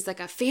that he's,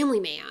 like, a family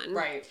man.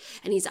 Right.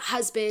 And he's a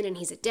husband and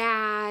he's a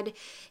dad.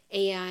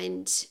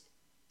 And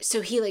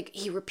so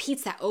he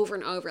repeats that over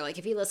and over. Like,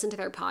 if you listen to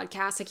their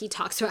podcast, like, he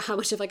talks about how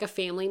much of, like, a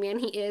family man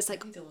he is.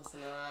 Like, I need to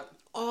listen to that.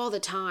 All the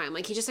time.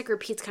 Like, he just, like,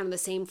 repeats kind of the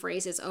same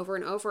phrases over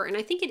and over. And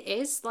I think it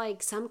is,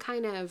 like, some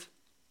kind of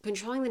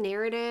controlling the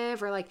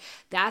narrative, or, like,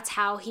 that's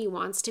how he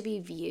wants to be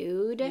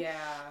viewed. Yeah.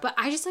 But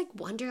I just, like,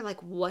 wonder,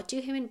 like, what do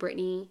him and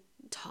Brittany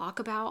talk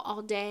about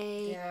all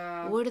day?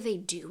 Yeah. What do they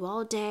do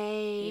all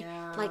day?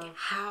 Yeah. Like,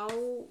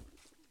 how...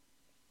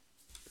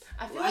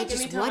 I feel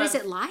like what is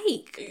it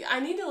like? I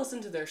need to listen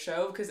to their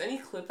show, because any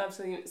clip I've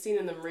seen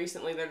in them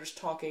recently, they're just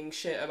talking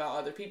shit about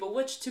other people,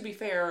 which, to be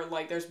fair,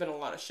 like, there's been a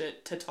lot of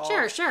shit to talk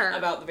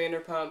about the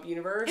Vanderpump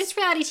universe. It's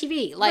reality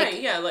TV. Like,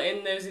 right, yeah,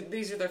 and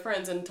these are their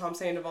friends, and Tom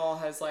Sandoval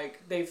has,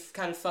 like, they've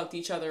kind of fucked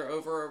each other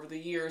over the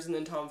years, and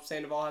then Tom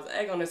Sandoval has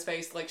egg on his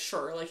face, like,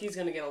 sure, like, he's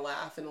gonna get a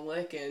laugh and a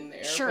lick in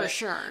there. Sure.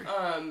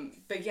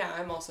 But yeah,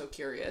 I'm also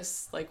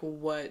curious, like,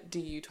 what do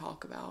you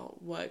talk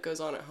about? What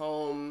goes on at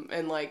home?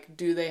 And, like,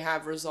 do they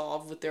have resolve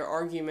with their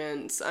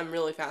arguments? I'm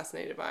really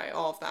fascinated by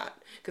all of that,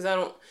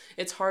 because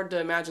it's hard to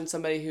imagine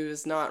somebody who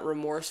is not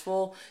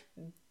remorseful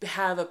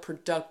have a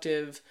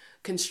productive,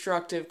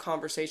 constructive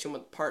conversation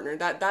with a partner.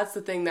 That's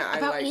the thing that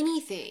about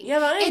anything. Yeah,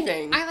 about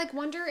anything. And I, like,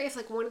 wonder if,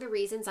 like, one of the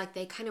reasons, like,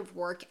 they kind of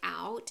work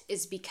out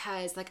is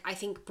because, like, I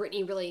think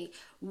Brittany really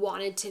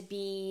wanted to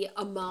be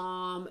a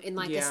mom and,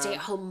 like, a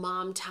stay-at-home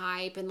mom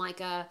type, and,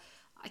 like,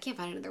 I can't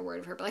find another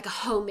word for her, but, like, a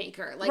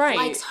homemaker. Like,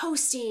 likes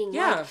hosting,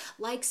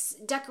 likes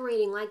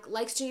decorating,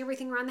 likes doing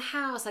everything around the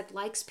house,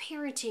 likes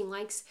parenting,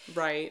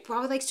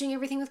 probably likes doing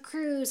everything with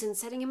Cruz and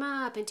setting him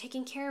up and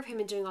taking care of him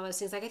and doing all those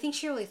things. Like, I think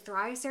she really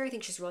thrives there. I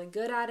think she's really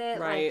good at it.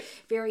 Right. Like,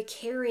 very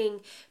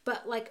caring.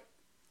 But, like,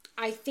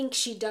 I think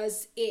she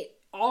does it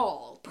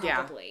all,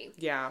 probably.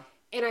 Yeah.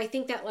 And I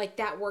think that, like,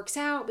 that works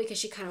out because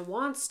she kind of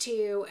wants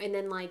to, and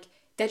then, like,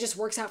 that just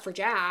works out for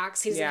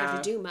Jax. He doesn't have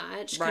to do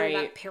much. Kind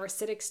of that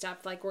parasitic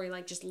stuff, like, where he,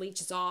 like, just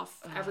leeches off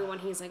everyone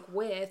he's, like,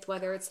 with,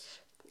 whether it's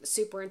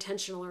super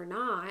intentional or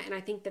not. And I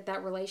think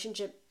that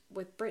relationship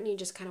with Brittany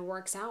just kind of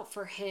works out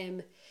for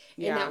him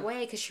in that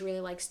way, because she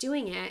really likes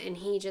doing it, and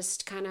he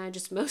just kind of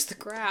just mows the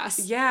grass.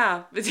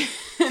 Yeah.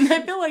 And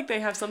I feel like they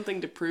have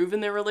something to prove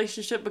in their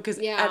relationship, because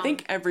I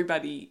think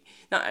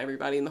not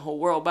everybody in the whole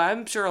world, but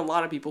I'm sure a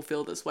lot of people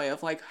feel this way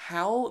of, like,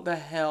 how the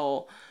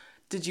hell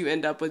did you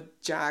end up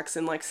with Jax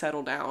and, like,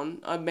 settle down?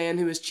 A man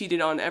who has cheated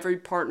on every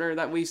partner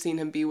that we've seen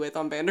him be with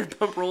on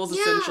Vanderpump Rules,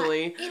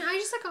 essentially. And I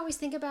just, like, always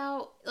think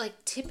about,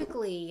 like,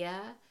 typically,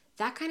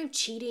 that kind of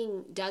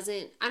cheating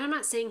doesn't, and I'm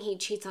not saying he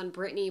cheats on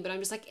Brittany, but I'm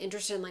just, like,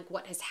 interested in, like,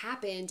 what has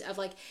happened of,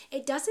 like,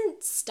 it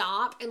doesn't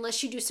stop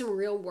unless you do some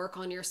real work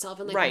on yourself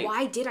and, like,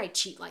 why did I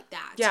cheat like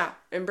that? Yeah,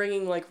 and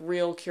bringing, like,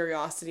 real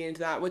curiosity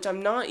into that, which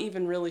I'm not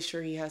even really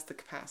sure he has the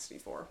capacity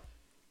for.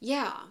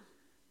 Yeah.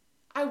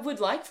 I would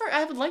like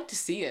to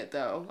see it,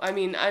 though. I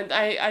mean,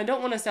 I don't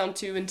want to sound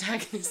too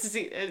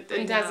antagonistic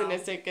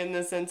in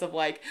the sense of,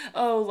 like,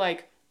 oh,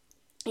 like,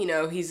 you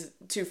know, he's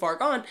too far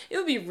gone. It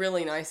would be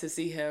really nice to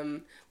see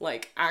him,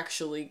 like,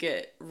 actually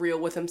get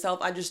real with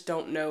himself. I just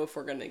don't know if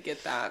we're going to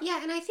get that.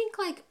 Yeah, and I think,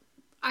 like,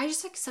 I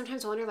just, like,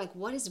 sometimes wonder, like,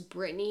 what does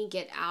Brittany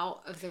get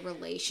out of the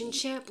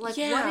relationship? Like,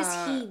 what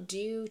does he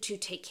do to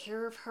take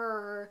care of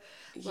her?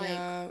 Like,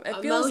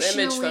 it feels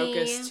image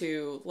focused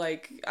too.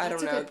 Like, I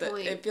don't know.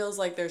 It feels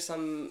like there's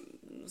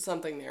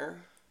something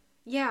there.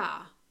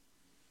 Yeah.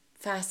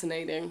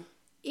 Fascinating.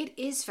 It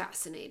is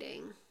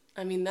fascinating.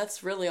 I mean,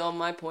 that's really all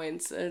my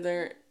points.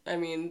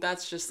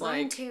 That's just like...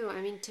 Mine too. I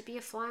mean, to be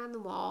a fly on the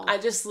wall.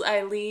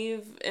 I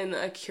leave in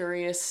a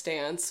curious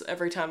stance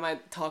every time I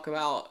talk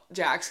about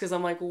Jax, because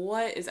I'm like,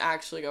 what is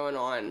actually going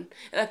on?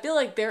 And I feel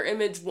like their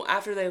image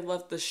after they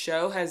left the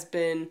show has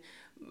been...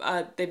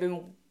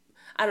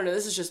 I don't know,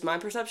 this is just my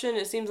perception.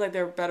 It seems like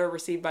they're better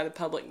received by the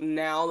public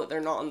now that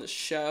they're not on the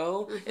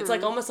show. Mm-hmm. It's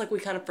like almost like we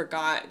kind of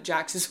forgot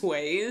Jax's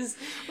ways.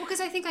 Well,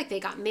 because I think, like, they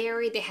got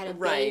married, they had a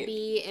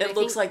baby. And it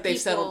looks like they've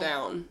settled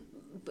down.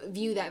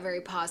 View that very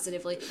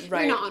positively.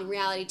 Right. You're not on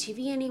reality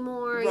TV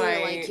anymore. Right.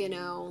 You're, like, you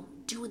know,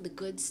 doing the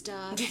good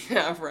stuff.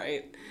 Yeah,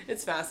 right.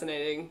 It's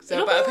fascinating.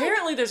 So, but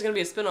apparently there's going to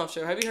be a spin-off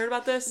show. Have you heard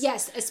about this?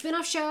 Yes, a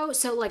spin-off show.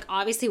 So, like,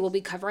 obviously we'll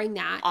be covering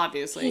that.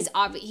 Obviously. He's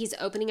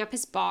opening up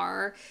his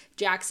bar,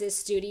 Jax's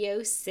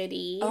Studio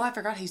City. Oh, I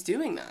forgot he's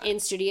doing that. In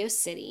Studio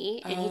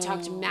City. And he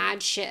talked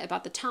mad shit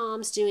about the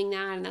Toms doing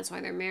that, and that's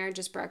why their marriage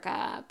just broke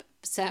up.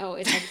 So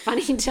it's like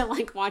funny to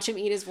like watch him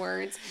eat his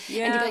words.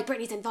 Yeah. And to be like,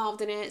 Brittany's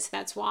involved in it, so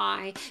that's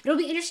why. But it'll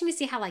be interesting to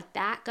see how like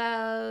that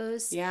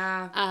goes.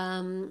 Yeah.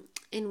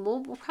 And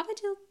we'll probably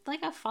do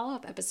like a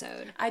follow-up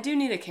episode. I do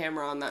need a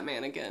camera on that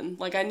man again.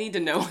 Like I need to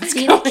know what's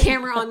going on. You need a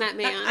camera on that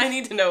man. I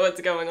need to know what's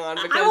going on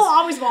because I will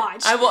always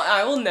watch.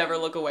 I will never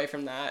look away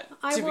from that.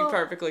 To be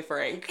perfectly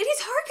frank. And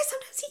it's hard because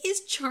sometimes he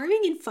is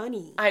charming and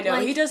funny. I know,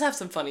 like, he does have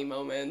some funny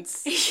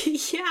moments.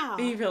 Yeah.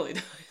 He really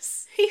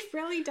does. He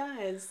really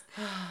does.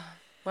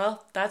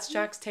 Well, that's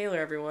Jax Taylor,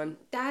 everyone.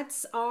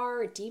 That's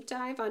our deep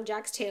dive on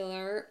Jax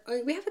Taylor.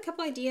 We have a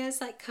couple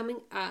ideas like coming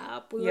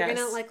up. We were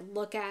gonna like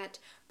look at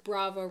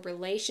Bravo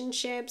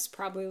relationships,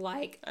 probably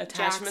like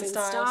attachment Jax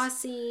and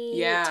styles.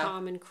 Stassi,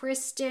 Tom and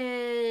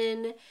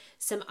Kristen,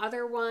 some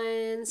other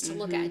ones to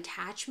look at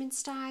attachment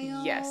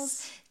styles.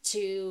 Yes.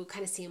 To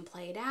kind of see them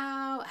played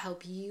out,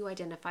 help you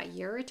identify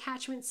your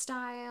attachment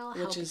style,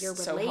 which help is your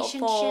so relationship.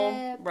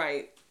 Helpful.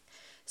 Right.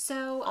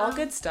 So all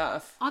good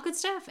stuff. All good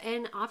stuff.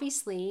 And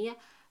obviously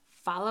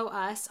follow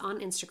us on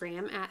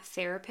Instagram at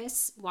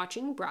Therapists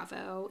Watching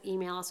Bravo.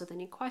 Email us with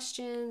any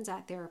questions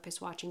at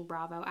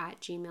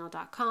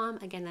therapistwatchingbravo@gmail.com.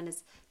 Again, that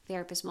is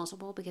therapist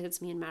multiple because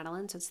it's me and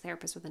Madeline, so it's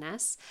therapist with an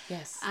S.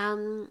 Yes.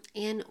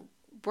 And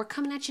we're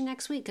coming at you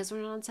next week because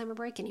we're not on summer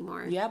break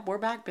anymore. Yep, we're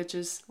back,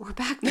 bitches. We're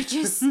back,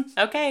 bitches.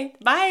 Okay,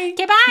 bye.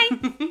 Okay,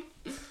 bye.